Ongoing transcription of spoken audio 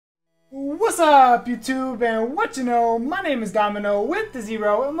What's up, YouTube, and what you know? My name is Domin0 with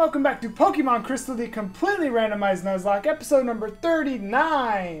Domin0, and welcome back to Pokemon Crystal, the completely randomized Nuzlocke, episode number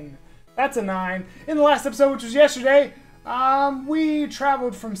 39. That's a 9. In the last episode, which was yesterday, we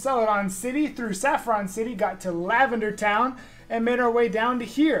traveled from Celadon City through Saffron City, got to Lavender Town, and made our way down to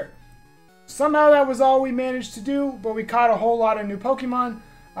here. Somehow that was all we managed to do, but we caught a whole lot of new Pokemon.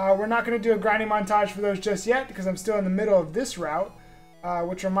 We're not going to do a grinding montage for those just yet, because I'm still in the middle of this route.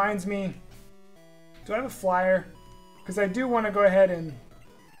 Which reminds me, do I have a flyer? Because I do want to go ahead and...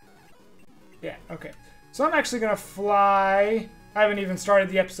 Yeah, okay. So I'm actually going to fly... I haven't even started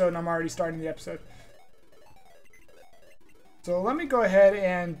the episode and I'm already starting the episode. So let me go ahead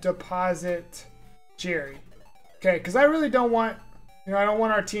and deposit Jerry. Okay, because I really don't want... I don't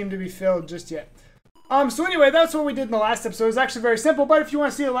want our team to be filled just yet. So anyway, that's what we did in the last episode. It was actually very simple, but if you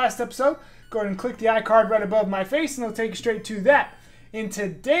want to see the last episode, go ahead and click the iCard right above my face and it'll take you straight to that. In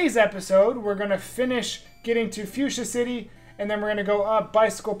today's episode, we're going to finish getting to Fuchsia City, and then we're going to go up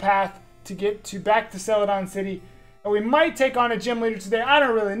Bicycle Path to get to back to Celadon City. And we might take on a gym leader today. I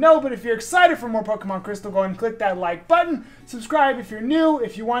don't really know, but if you're excited for more Pokemon Crystal, go ahead and click that like button. Subscribe if you're new.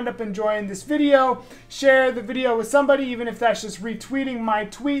 If you wind up enjoying this video, share the video with somebody, even if that's just retweeting my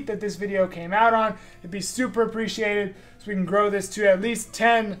tweet that this video came out on. It'd be super appreciated so we can grow this to at least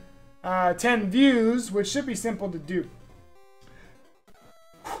 10 views, which should be simple to do.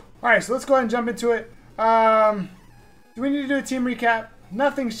 Alright, so let's go ahead and jump into it. Do we need to do a team recap?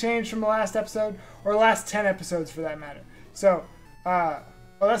 Nothing's changed from the last episode, or last 10 episodes for that matter. So, well,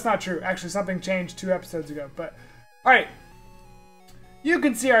 that's not true. Actually, something changed 2 episodes ago. But, alright. You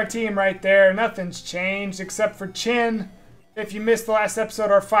can see our team right there. Nothing's changed except for Chin. If you missed the last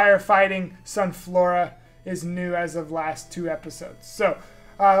episode, our firefighting Sunflora is new as of last 2 episodes. So,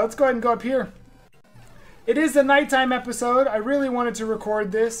 let's go ahead and go up here. It is a nighttime episode. I really wanted to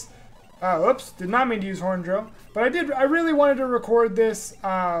record this. Oops, did not mean to use Horn Drill. But I really wanted to record this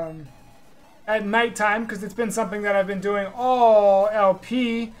at nighttime because it's been something that I've been doing all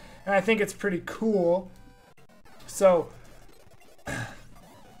LP. And I think it's pretty cool. So,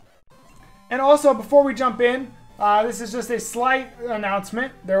 and also before we jump in, this is just a slight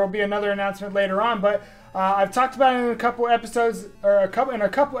announcement. There will be another announcement later on. But I've talked about it in a couple episodes,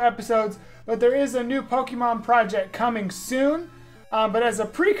 but there is a new Pokemon project coming soon. But as a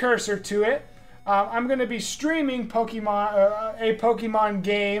precursor to it, I'm going to be streaming a Pokemon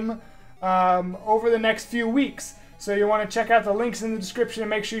game over the next few weeks. So you want to check out the links in the description and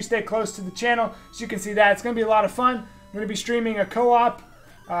make sure you stay close to the channel so you can see that. It's going to be a lot of fun. I'm going to be streaming a co-op,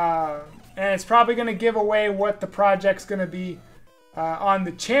 and it's probably going to give away what the project's going to be on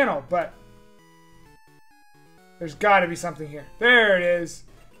the channel. But there's got to be something here. There it is.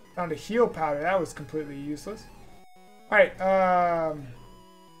 Found a heal powder. That was completely useless. Alright,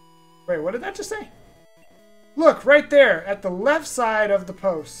 wait, what did that just say? Look, right there, at the left side of the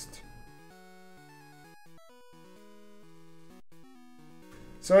post.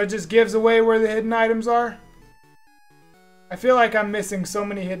 So it just gives away where the hidden items are? I feel like I'm missing so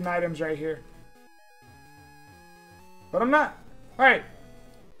many hidden items right here. But I'm not. Alright.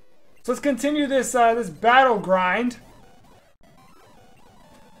 So let's continue this, this battle grind.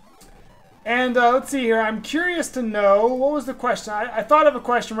 And let's see here. I'm curious to know, what was the question? I thought of a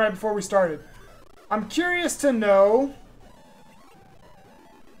question right before we started. I'm curious to know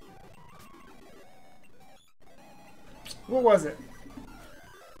what was it?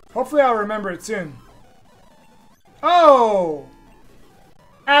 Hopefully I'll remember it soon. Oh!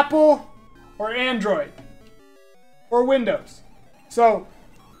 Apple or Android or Windows. So,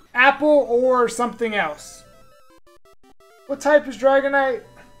 Apple or something else. What type is Dragonite?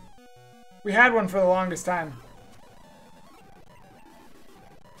 We had one for the longest time.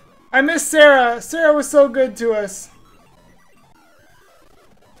 I miss Sarah. Sarah was so good to us.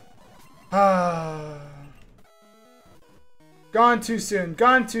 Gone too soon.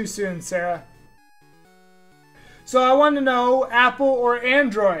 Gone too soon, Sarah. So I want to know Apple or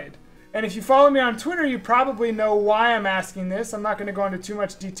Android. And if you follow me on Twitter, you probably know why I'm asking this. I'm not going to go into too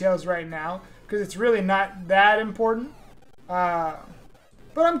much details right now because it's really not that important. But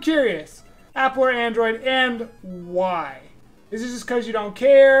I'm curious. Apple or Android, and why? Is it just because you don't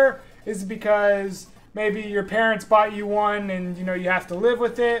care? Is it because maybe your parents bought you one and you have to live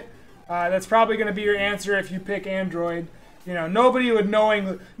with it? That's probably going to be your answer if you pick Android. Nobody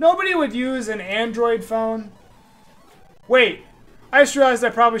would use an Android phone. Wait, I just realized I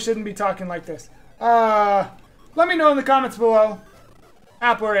probably shouldn't be talking like this. Let me know in the comments below.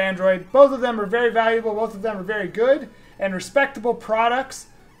 Apple or Android. Both of them are very valuable. Both of them are very good and respectable products.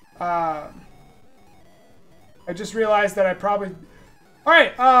 I just realized that I probably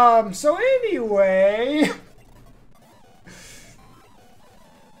Alright, so anyway...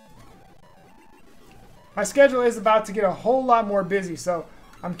 My schedule is about to get a whole lot more busy, so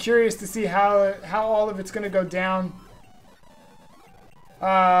I'm curious to see how all of it's going to go down.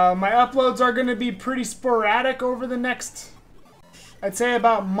 My uploads are going to be pretty sporadic over the next, I'd say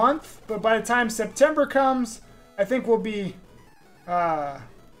about month, but by the time September comes, I think we'll be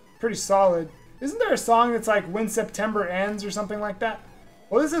pretty solid. Isn't there a song that's like When September Ends or something like that?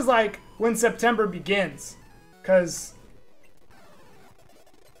 Well, this is like When September Begins, because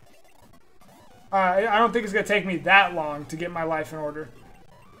I don't think it's going to take me that long to get my life in order.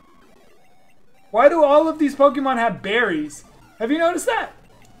 Why do all of these Pokemon have berries? Have you noticed that?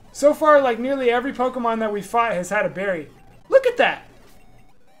 So far, like nearly every Pokemon that we fought has had a berry. Look at that!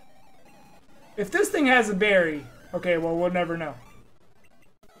 If this thing has a berry, okay, well, we'll never know.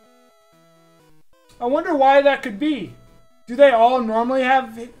 I wonder why that could be. Do they all normally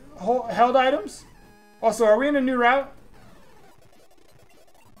have held items? Also, are we in a new route?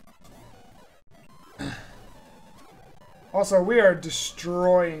 Also, we are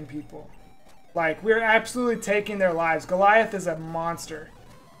destroying people. Like, we're absolutely taking their lives. Goliath is a monster.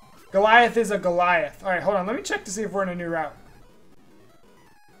 Goliath is a Goliath. Alright, hold on. Let me check to see if we're in a new route.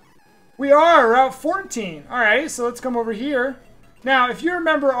 We are! Route 14. Alright, so let's come over here. Now, if you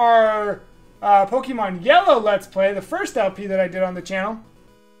remember our Pokemon Yellow Let's Play, the first LP that I did on the channel,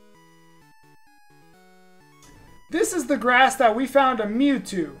 this is the grass that we found a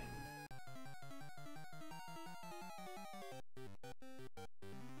Mewtwo.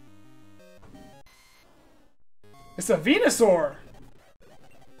 It's a Venusaur!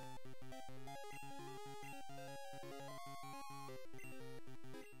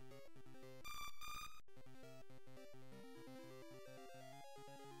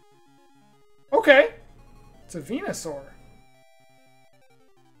 Okay. It's a Venusaur.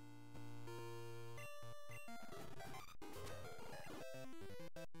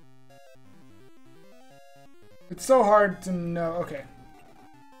 It's so hard to know. Okay.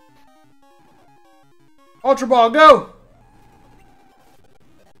 Ultra Ball, go!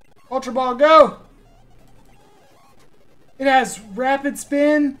 Ultra Ball, go! It has Rapid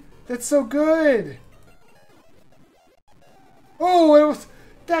Spin. That's so good. Oh, it was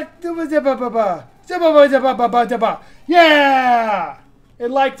yeah!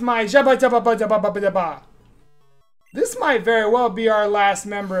 It liked my This might very well be our last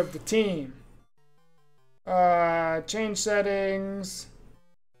member of the team. Change settings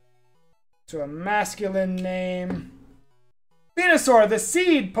to a masculine name. Venusaur, the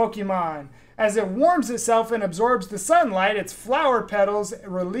seed Pokemon. As it warms itself and absorbs the sunlight, its flower petals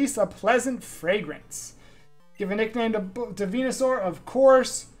release a pleasant fragrance. Give a nickname to Venusaur, of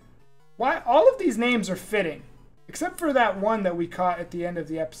course. Why? All of these names are fitting, except for that one that we caught at the end of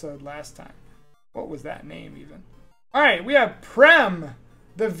the episode last time. What was that name even? All right, we have Prem,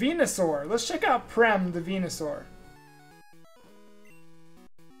 the Venusaur. Let's check out Prem, the Venusaur.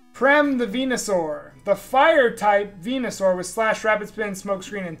 Prem, the Venusaur. The fire-type Venusaur with Slash, Rapid Spin,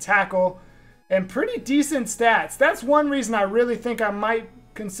 Smokescreen, and Tackle, and pretty decent stats. That's one reason I really think I might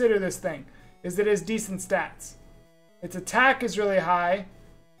consider this thing, is that it has decent stats. Its attack is really high.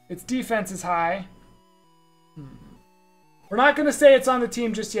 Its defense is high. We're not going to say it's on the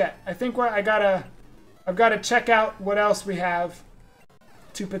team just yet. I think I've got to check out what else we have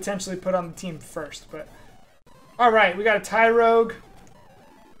to potentially put on the team first. But all right, we got a Tyrogue.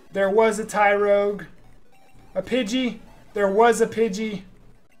 There was a Tyrogue. A Pidgey. There was a Pidgey.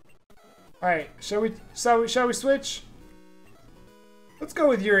 All right, shall we switch? Let's go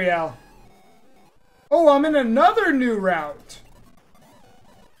with Uriel. Oh, I'm in another new route.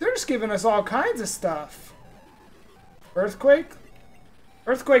 They're just giving us all kinds of stuff. Earthquake?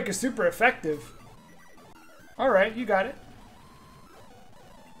 Earthquake is super effective. Alright, you got it.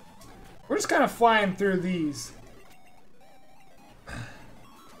 We're just kind of flying through these.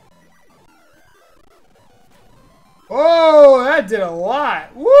 Oh, that did a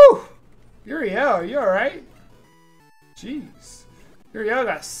lot. Woo! Uriel, you alright? Jeez. Uriel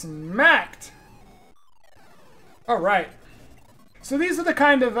got smacked. Alright. So these are the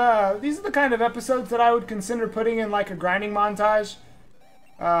kind of episodes that I would consider putting in like a grinding montage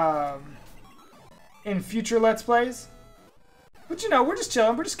in future Let's Plays. But you know, we're just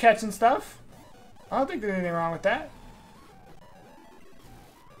chilling, we're just catching stuff. I don't think there's anything wrong with that.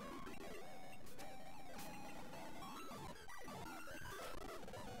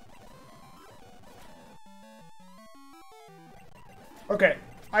 Okay,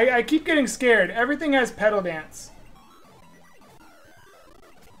 I keep getting scared. Everything has Pedal Dance.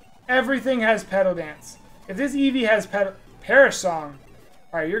 Everything has Pedal Dance. If this Eevee has Perish Song,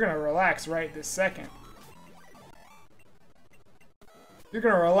 Alright, you're gonna relax right this second. You're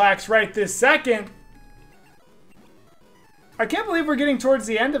gonna relax right this second. I can't believe we're getting towards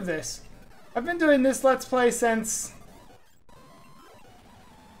the end of this. I've been doing this Let's Play since...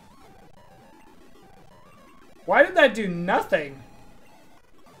 Why did that do nothing?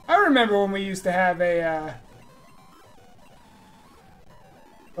 I remember when we used to have a,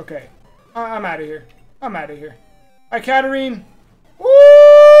 Okay. I'm out of here. I'm out of here. Hi, Katarine!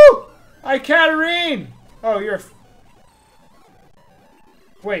 Woo! Hi, Katarine! Oh, you're a...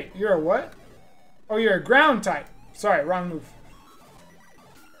 Wait, you're a what? Oh, you're a ground type. Sorry, wrong move.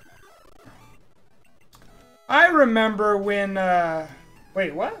 I remember when,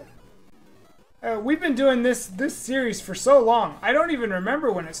 Wait, what? We've been doing this series for so long. I don't even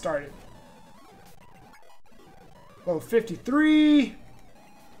remember when it started. Level 53.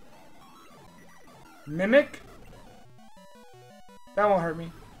 Mimic. That won't hurt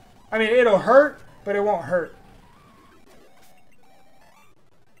me. I mean, it'll hurt, but it won't hurt.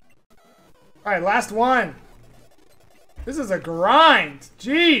 Alright, last one. This is a grind.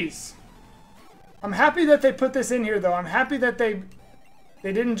 Jeez. I'm happy that they put this in here, though. I'm happy that they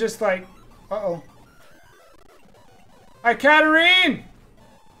didn't just, like... Uh-oh. Hi, Katarine!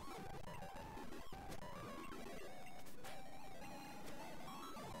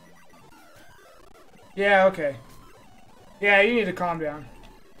 Yeah, okay. Yeah, you need to calm down.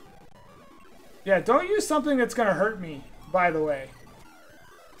 Yeah, don't use something that's gonna hurt me, by the way.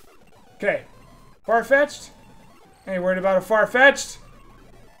 Okay. Far-fetched? Ain't worried about a far-fetched.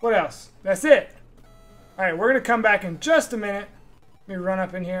 What else? That's it. Alright, we're gonna come back in just a minute. Let me run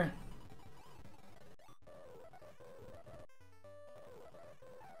up in here.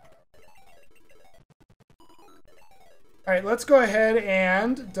 Alright, let's go ahead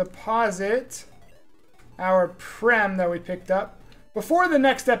and deposit our Prem that we picked up. Before the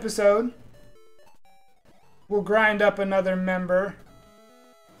next episode, we'll grind up another member.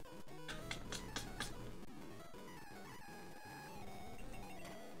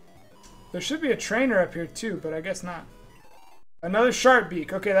 There should be a trainer up here too, but I guess not. Another Sharp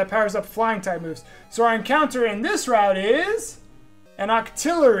Beak. Okay, that powers up flying type moves. So our encounter in this route is an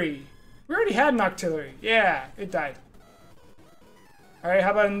Octillery. We already had an Octillery. Yeah, it died. Alright,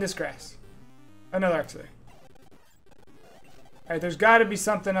 how about in this grass? Another Octillery. Alright, there's got to be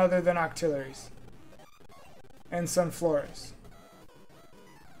something other than Octilleries. And Sunfloras.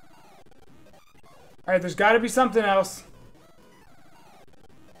 Alright, there's got to be something else.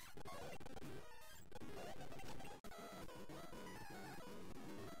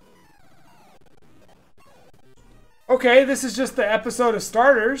 Okay, this is just the episode of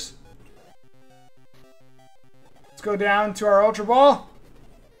starters. Let's go down to our Ultra Ball.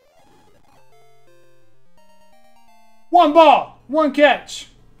 One ball, one catch.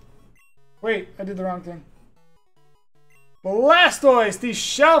 Wait, I did the wrong thing. Blastoise, the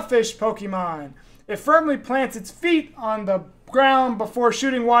shellfish Pokemon. It firmly plants its feet on the ground before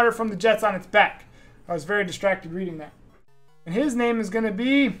shooting water from the jets on its back. I was very distracted reading that. And his name is going to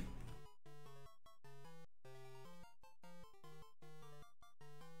be...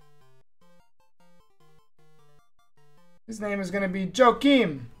 His name is going to be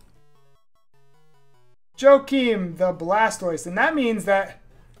Joachim. Joachim, the Blastoise. And that means that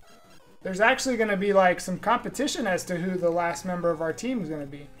there's actually going to be like some competition as to who the last member of our team is going to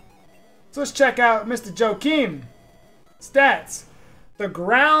be. So let's check out Mr. Joachim. Stats. The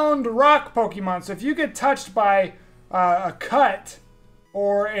ground rock Pokemon. So if you get touched by a cut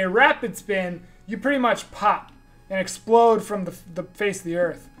or a rapid spin, you pretty much pop and explode from the face of the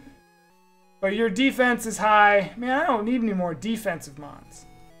earth. But your defense is high. Man, I don't need any more defensive mons.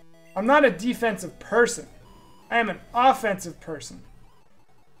 I'm not a defensive person. I am an offensive person.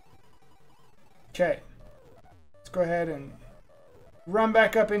 Okay. Let's go ahead and run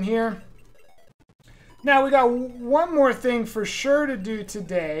back up in here. Now, we got one more thing for sure to do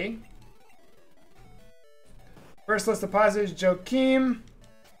today. First, let's deposit Joachim.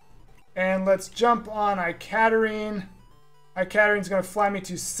 And let's jump on Ikatarine. Ikatarine's going to fly me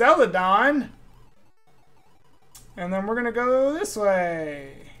to Celadon. And then we're going to go this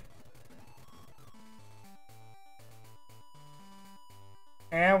way.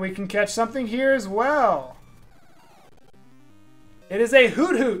 And we can catch something here as well. It is a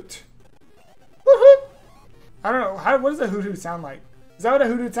Hoot Hoot. Woohoo! I don't know. What does a Hoot Hoot sound like? Is that what a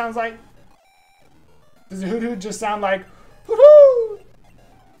Hoot Hoot sounds like? Does a Hoot Hoot just sound like Hoot-hoo?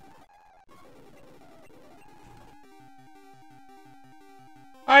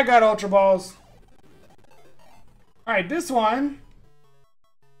 I got Ultra Balls. Alright, this one.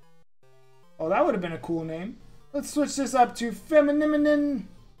 Oh, that would have been a cool name. Let's switch this up to feminine.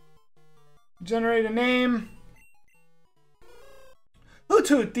 Generate a name. Hoot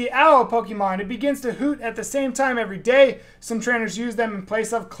Hoot, the owl Pokemon. It begins to hoot at the same time every day. Some trainers use them in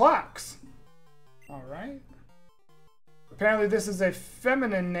place of clocks. Alright. Apparently this is a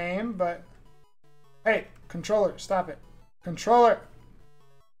feminine name, but... Hey, controller, stop it. Controller!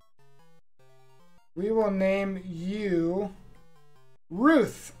 We will name you...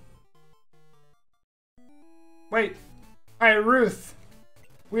 Ruth. Wait. Alright, Ruth.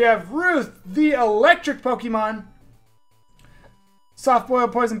 We have Ruth, the electric Pokemon. Soft Boil,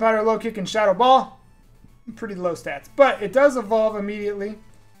 Poison Powder, Low Kick, and Shadow Ball. Pretty low stats. But it does evolve immediately.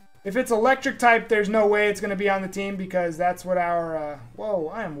 If it's electric type, there's no way it's going to be on the team because that's what our... whoa,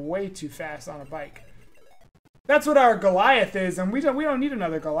 I am way too fast on a bike. That's what our Goliath is, and we don't need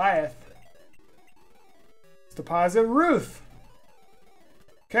another Goliath. Let's deposit Ruth.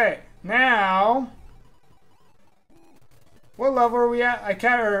 Okay, now... What level are we at?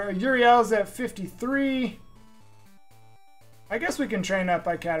 Uriel's at 53. I guess we can train up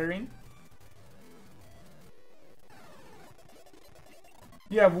by Katarine.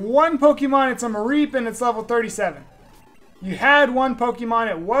 You have one Pokemon, it's a Mareep, and it's level 37. You had one Pokemon,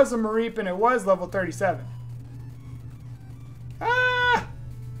 it was a Mareep, and it was level 37. Ah!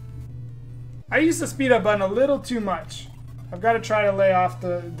 I used the speed up button a little too much. I've got to try to lay off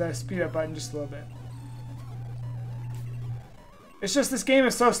the speed up button just a little bit. It's just this game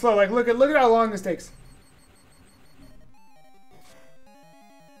is so slow. Like look at how long this takes.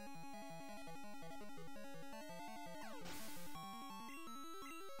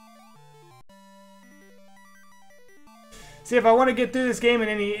 See, if I want to get through this game in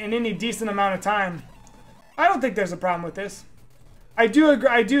any decent amount of time, I don't think there's a problem with this. I do agree,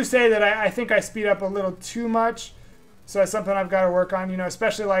 I do say that I think I speed up a little too much, so that's something I've got to work on. You know,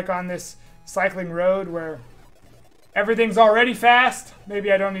 especially like on this cycling road where everything's already fast. Maybe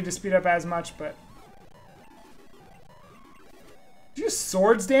I don't need to speed up as much, but did you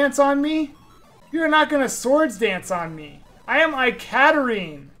swords dance on me? You're not gonna swords dance on me. I am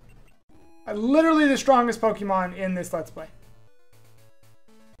Ikatarine. I'm literally the strongest Pokemon in this Let's Play.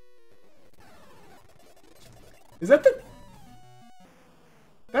 Is that the...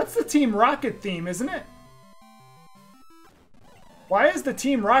 That's the Team Rocket theme, isn't it? Why is the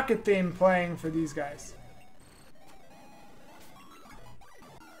Team Rocket theme playing for these guys?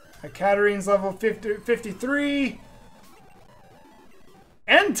 Ikatarine's level 53.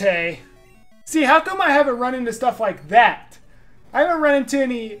 Entei? See, how come I haven't run into stuff like that? I haven't run into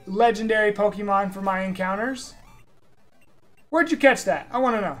any legendary Pokemon for my encounters. Where'd you catch that? I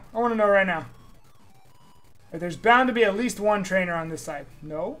want to know. I want to know right now. There's bound to be at least one trainer on this side.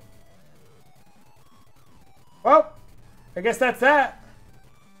 No? Well, I guess that's that.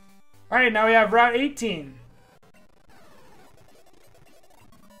 Alright, now we have Route 18.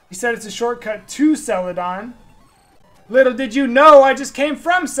 He said it's a shortcut to Celadon. Little did you know I just came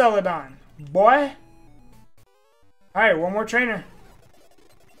from Celadon, boy. Alright, one more trainer.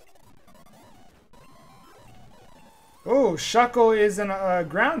 Oh, Shuckle is a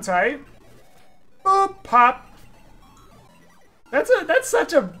ground type. Boop, pop. That's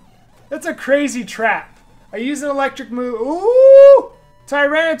a crazy trap. I use an electric move. Ooh!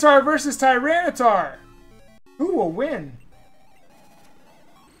 Tyranitar versus Tyranitar. Who will win?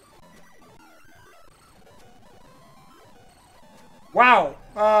 Wow.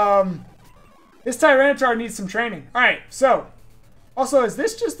 This Tyranitar needs some training. Alright, so. Also, is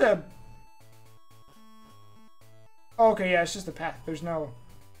this just a... Oh, okay, yeah, it's just a path. There's no...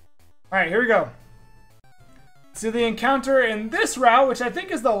 Alright, here we go. So the encounter in this route, which I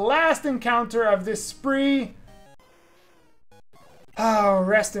think is the last encounter of this spree. Oh,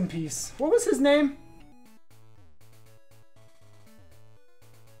 rest in peace. What was his name?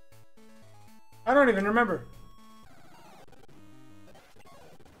 I don't even remember.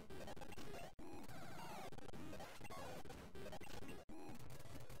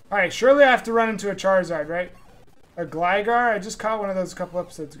 Alright, surely I have to run into a Charizard, right? A Gligar? I just caught one of those a couple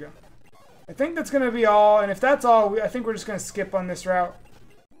episodes ago. I think that's going to be all, and if that's all, I think we're just going to skip on this route.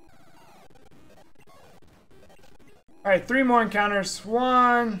 Alright, 3 more encounters.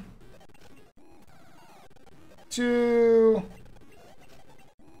 1, 2,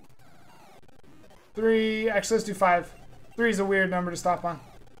 3. Actually, let's do 5. 3 is a weird number to stop on.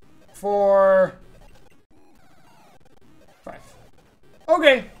 4, 5.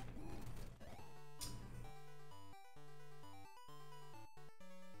 Okay.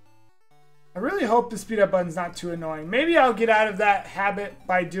 I really hope the speed up button's not too annoying. Maybe I'll get out of that habit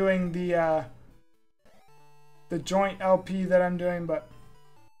by doing the joint LP that I'm doing, but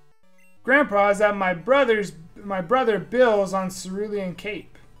Grandpa is at my brother Bill's on Cerulean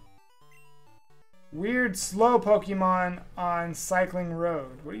Cape. Weird slow Pokemon on Cycling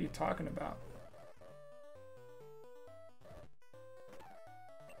Road. What are you talking about?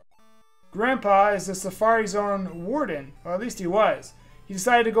 Grandpa is the Safari Zone warden. Well, at least he was. He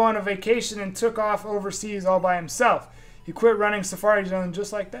decided to go on a vacation and took off overseas all by himself. He quit running Safari Zone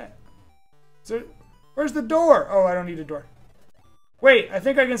just like that. So, where's the door? Oh, I don't need a door. Wait, I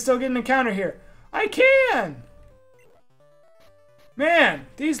think I can still get an encounter here. I can! Man,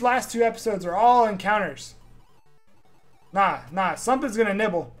 these last 2 episodes are all encounters. Nah, something's gonna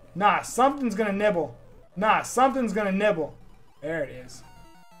nibble. Nah, something's gonna nibble. Nah, something's gonna nibble. There it is.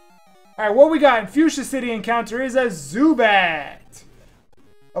 Alright, what we got in Fuchsia City encounter is a Zubat.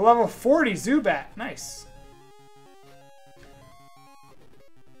 A level 40 Zubat. Nice.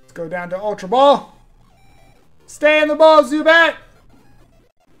 Let's go down to Ultra Ball. Stay in the ball, Zubat.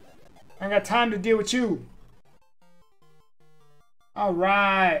 I ain't got time to deal with you.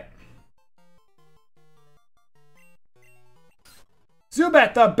 Alright.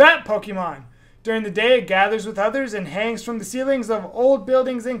 Zubat, the bat Pokemon. During the day, it gathers with others and hangs from the ceilings of old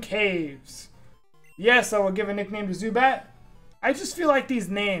buildings and caves. Yes, I will give a nickname to Zubat. I just feel like these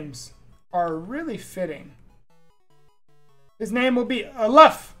names are really fitting. His name will be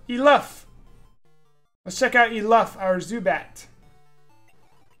Eluff. Eluff. Let's check out Eluff, our Zubat.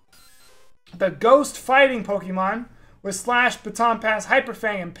 The ghost fighting Pokemon with Slash, Baton Pass, Hyper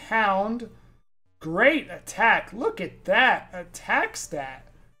Fang, and Pound. Great attack. Look at that attack stat.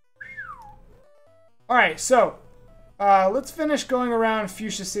 Alright, so let's finish going around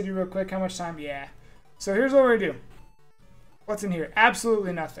Fuchsia City real quick. How much time? Yeah. So here's what we're going to do. What's in here?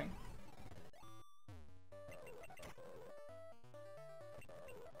 Absolutely nothing.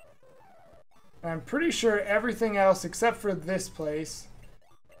 And I'm pretty sure everything else except for this place,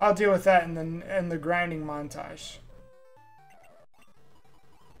 I'll deal with that in the grinding montage.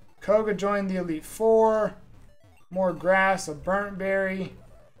 Koga joined the Elite Four. More grass, a burnt berry.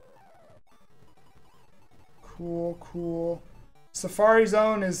 Cool, cool. Safari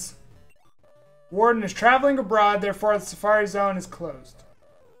Zone is... Warden is traveling abroad, therefore the Safari Zone is closed.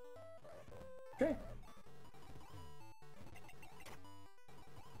 Okay.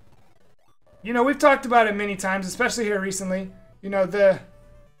 You know, we've talked about it many times, especially here recently. You know, the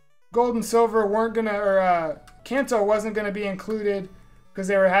Gold and Silver weren't gonna, or Kanto wasn't gonna be included because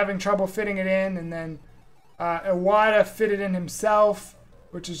they were having trouble fitting it in, and then Iwata fitted in himself,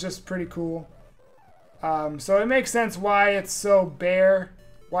 which is just pretty cool. So it makes sense why it's so bare,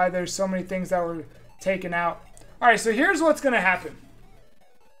 why there's so many things that were taken out. Alright, so here's what's gonna happen.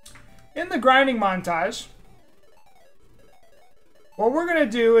 In the grinding montage, what we're going to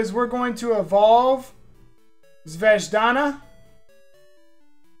do is we're going to evolve Zvezdana.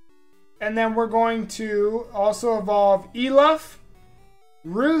 And then we're going to also evolve Eluff,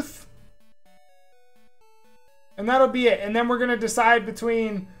 Ruth. And that'll be it. And then we're going to decide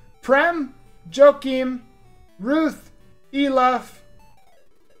between Prem, Joachim, Ruth, Eluff,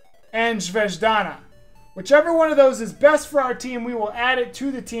 and Zvezdana. Whichever one of those is best for our team, we will add it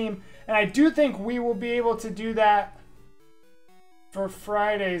to the team. And I do think we will be able to do that for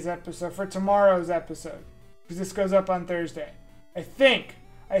Friday's episode, for tomorrow's episode, because this goes up on Thursday. I think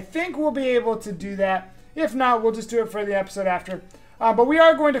we'll be able to do that. If not, we'll just do it for the episode after. But we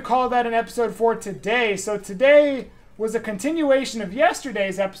are going to call that an episode for today. So today was a continuation of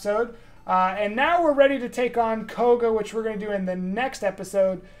yesterday's episode, and now we're ready to take on Koga, which we're going to do in the next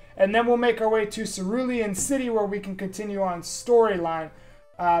episode, and then we'll make our way to Cerulean City, where we can continue on storyline,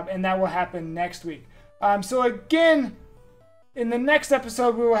 and that will happen next week. So again, in the next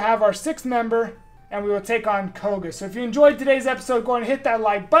episode, we will have our 6th member, and we will take on Koga. So if you enjoyed today's episode, go and hit that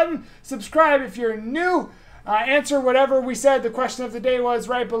like button. Subscribe if you're new. Answer whatever we said the question of the day was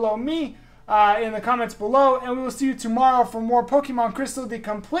right below me in the comments below. And we will see you tomorrow for more Pokemon Crystal, the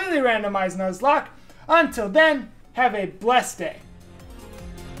completely randomized Nuzlocke. Until then, have a blessed day.